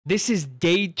This is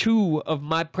day 2 of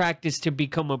my practice to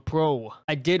become a pro.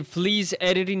 I did Flea's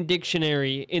editing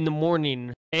dictionary in the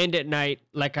morning and at night,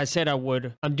 like I said I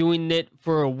would. I'm doing it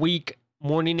for a week,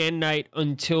 morning and night,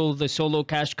 until the solo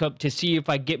cash cup to see if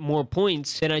I get more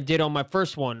points than I did on my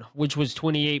first one, which was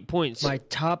 28 points. My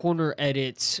top corner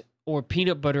edits or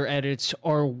peanut butter edits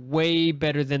are way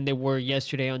better than they were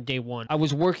yesterday on day 1. I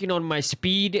was working on my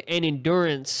speed and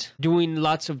endurance, doing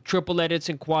lots of triple edits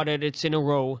and quad edits in a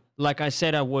row, like I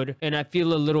said I would, and I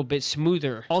feel a little bit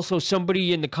smoother. Also,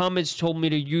 somebody in the comments told me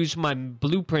to use my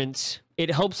blueprints.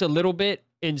 It helps a little bit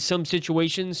in some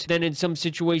situations, then in some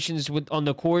situations on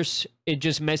the course, it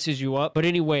just messes you up. But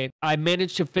anyway, I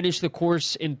managed to finish the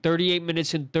course in 38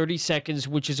 minutes and 30 seconds,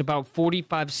 which is about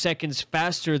 45 seconds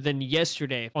faster than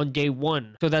yesterday on day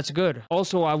 1. So that's good.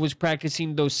 Also, I was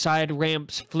practicing those side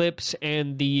ramps flips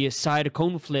and the side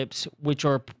cone flips, which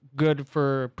are good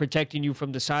for protecting you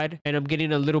from the side, and I'm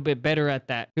getting a little bit better at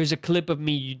that. Here's a clip of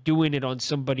me doing it on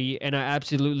somebody, and I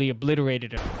absolutely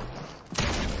obliterated him.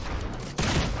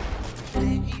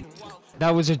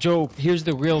 That was a joke. Here's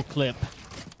the real clip.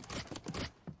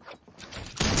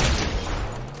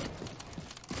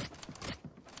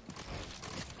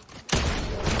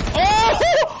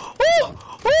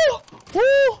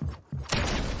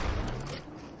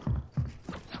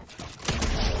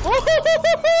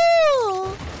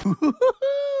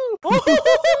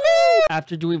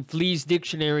 After doing Flea's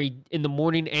dictionary in the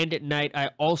morning and at night, I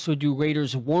also do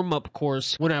Raider's warm-up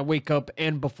course when I wake up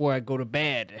and before I go to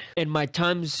bed. And my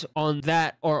times on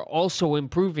that are also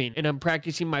improving, and I'm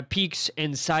practicing my peaks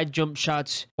and side jump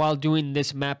shots while doing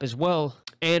this map as well.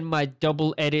 And my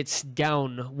double edits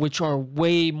down, which are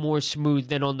way more smooth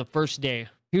than on the first day.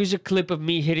 Here's a clip of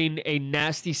me hitting a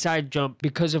nasty side jump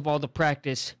because of all the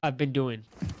practice I've been doing.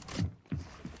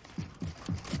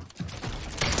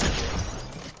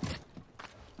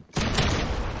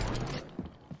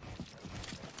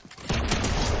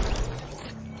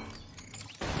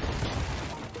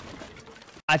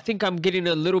 I think I'm getting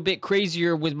a little bit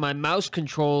crazier with my mouse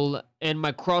control and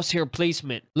my crosshair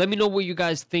placement. Let me know what you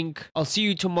guys think. I'll see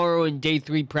you tomorrow in day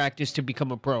 3 practice to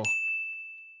become a pro.